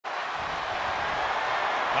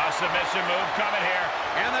A submission move coming here.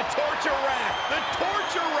 And the torture rack. The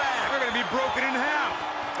torture rack. They're going to be broken in half.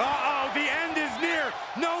 Uh-oh, the end is near.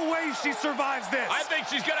 No way she survives this. I think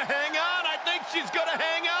she's going to hang on. I think she's going to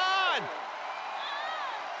hang on.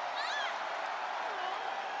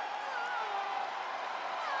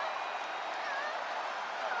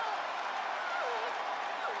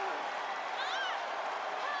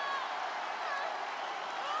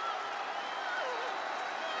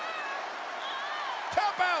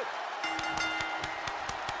 Tap out.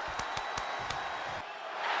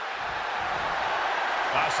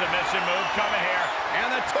 A submission move coming here. And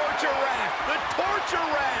the torture rack. The torture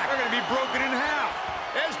rack. They're going to be broken in half.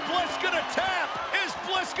 Is Bliss going to tap? Is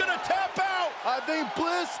Bliss going to tap out? I think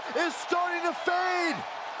Bliss is starting to fade.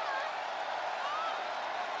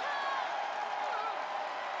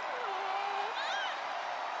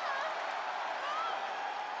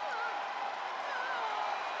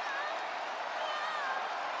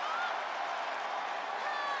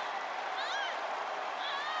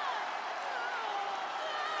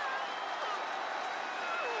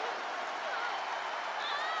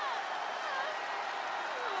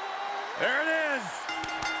 There it is.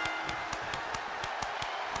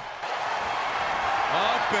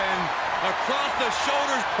 Up and across the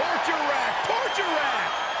shoulders. Torture rack. Torture rack.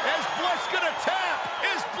 Is Bliss going to tap?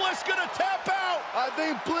 Is Bliss going to tap out? I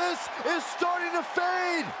think Bliss is starting to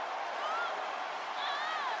fade.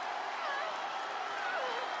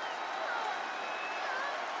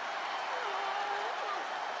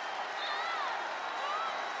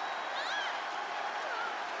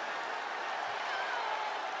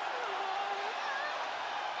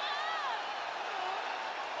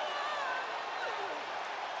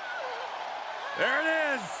 There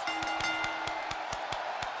it is.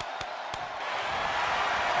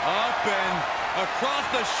 Up and across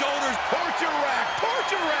the shoulders. Torture rack.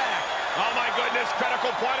 Torture rack. Oh, my goodness. Critical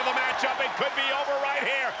point of the matchup. It could be over right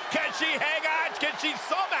here. Can she hang on? Can she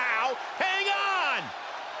somehow hang on?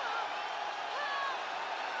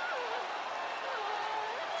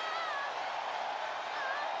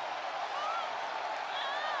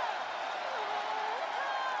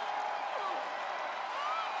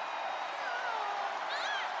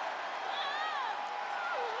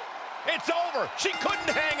 It's over. She couldn't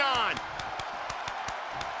hang on.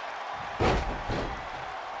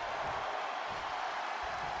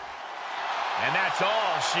 And that's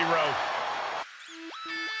all she wrote.